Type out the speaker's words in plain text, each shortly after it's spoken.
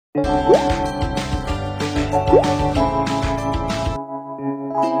Feels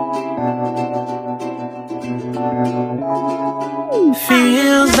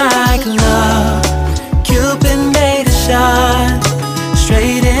like love. Cupid made a shot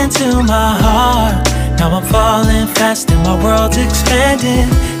straight into my heart. Now I'm falling fast and my world's expanding.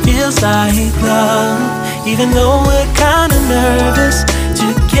 Feels like love. Even though we're kinda nervous,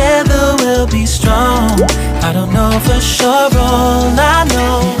 together we'll be strong. I don't know for sure, all I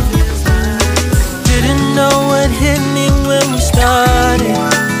know. Didn't know what hit me when we started.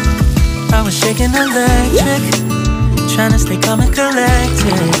 I was shaking electric, trying to stay calm and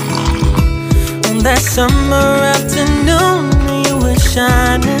collected. On that summer afternoon, you were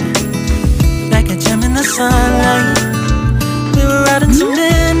shining like a gem in the sunlight. We were out until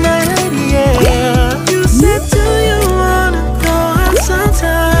midnight, yeah. You said, do you wanna go out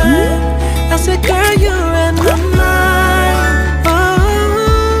sometime? I said, girl, you read my mind.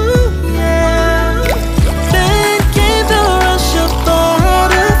 Oh, yeah. Then came the rush of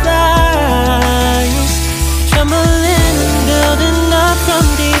butterflies, trembling and building up from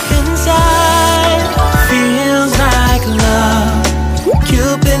deep inside. Feels like love.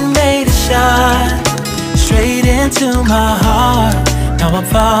 Cupid made a shot straight into my heart. Now I'm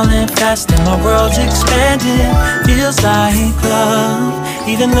falling fast and my world's expanding. Feels like love.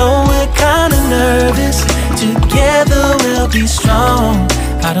 Even though we're kinda nervous, together we'll be strong.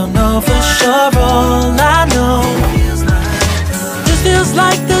 I don't know for sure, all I know. This feels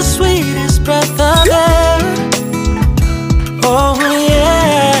like the sweetest breath of air. Oh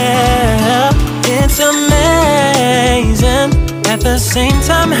yeah, it's amazing. At the same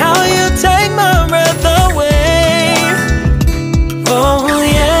time, how you take my breath away. Oh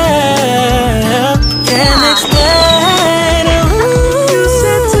yeah, can't explain. You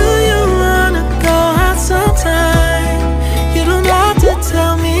said, do you wanna go out sometime? You don't have to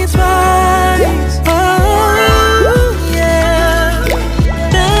tell me twice. Oh yeah.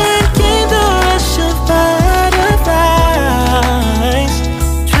 Then came the rush of butterflies,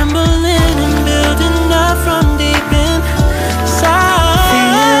 trembling and building up from deep inside.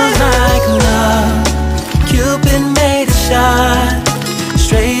 Feels like love. Cupid made a shot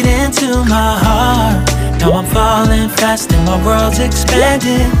straight into my heart. Now I'm falling fast and my world's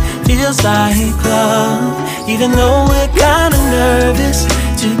expanding. Feels like love. Even though we're kinda nervous,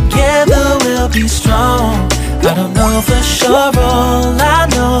 together we'll be strong. I don't know for sure, all I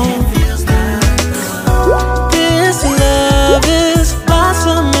know. This love is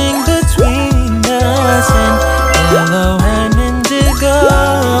blossoming between us in yellow and indigo.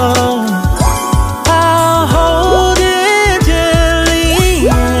 I'll hold it gently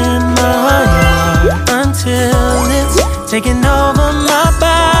in my heart until it's taking over my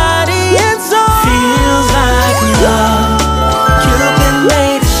body and soul. Feels like love. Cupid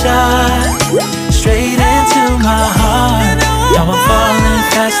made a shot straight into my heart. Now I'm falling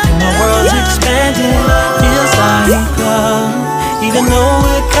fast and my world's expanding. Feels like love. Even though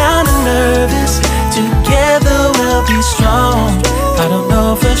we're kinda nervous, together we'll be strong. I don't know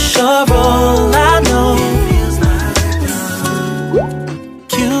for sure, all I know.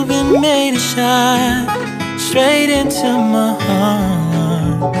 Cupid made a shot straight into my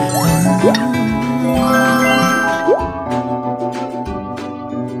heart.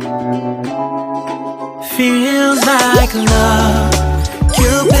 Feels like love.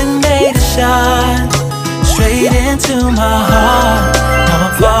 Cupid made a shot straight into my heart. Now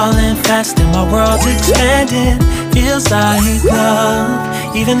I'm falling fast and my world's expanding. Feels like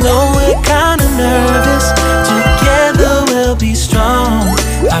love. Even though we're kinda nervous, together we'll be strong.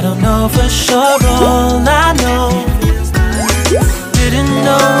 I don't know for sure, all I know. Didn't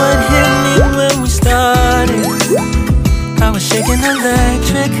know what hit me when we started. I was shaking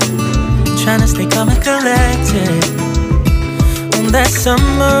electric, trying to stay calm and collected. On that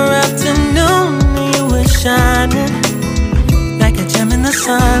summer afternoon, you were shining like a gem in the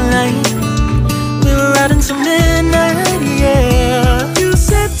sunlight. We were out until midnight, yeah. You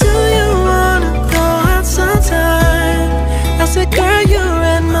said, do you wanna go out sometime? I said, girl, you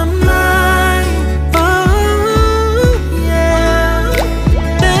read my mind. Oh yeah.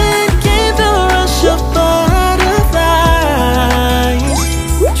 Then came the rush of butterflies,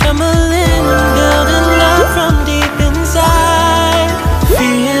 trembling and building up from deep inside.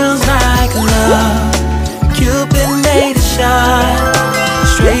 Feels like love. Cupid made a shot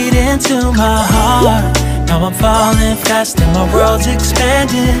straight into my heart. Now I'm falling fast and my world's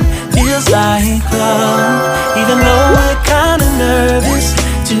expanding. Feels like love. Even though we're kinda nervous,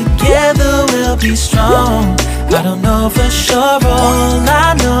 together we'll be strong. I don't know for sure, all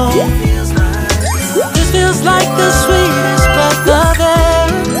I know. This feels like the sweetest breath of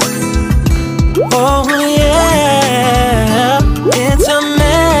air.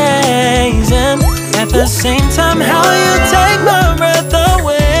 At the same time, how you take my breath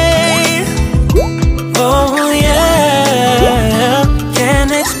away. Oh yeah,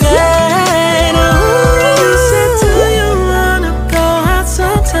 can't explain. You said, do you wanna go out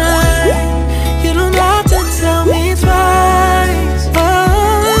sometime? You don't have to tell me twice.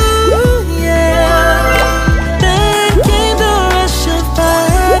 Oh yeah. Then came the rush of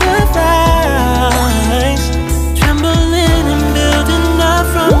butterflies, trembling and building up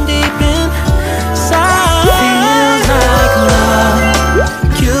from deep inside. Feels like love.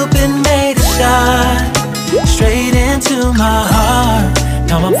 Cupid made a shot straight into my heart.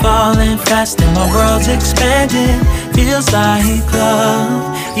 Now I'm falling fast and my world's expanding. Feels like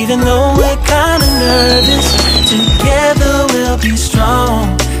love, even though we're kinda nervous. Together we'll be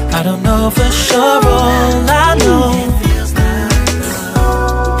strong. I don't know for sure, all I know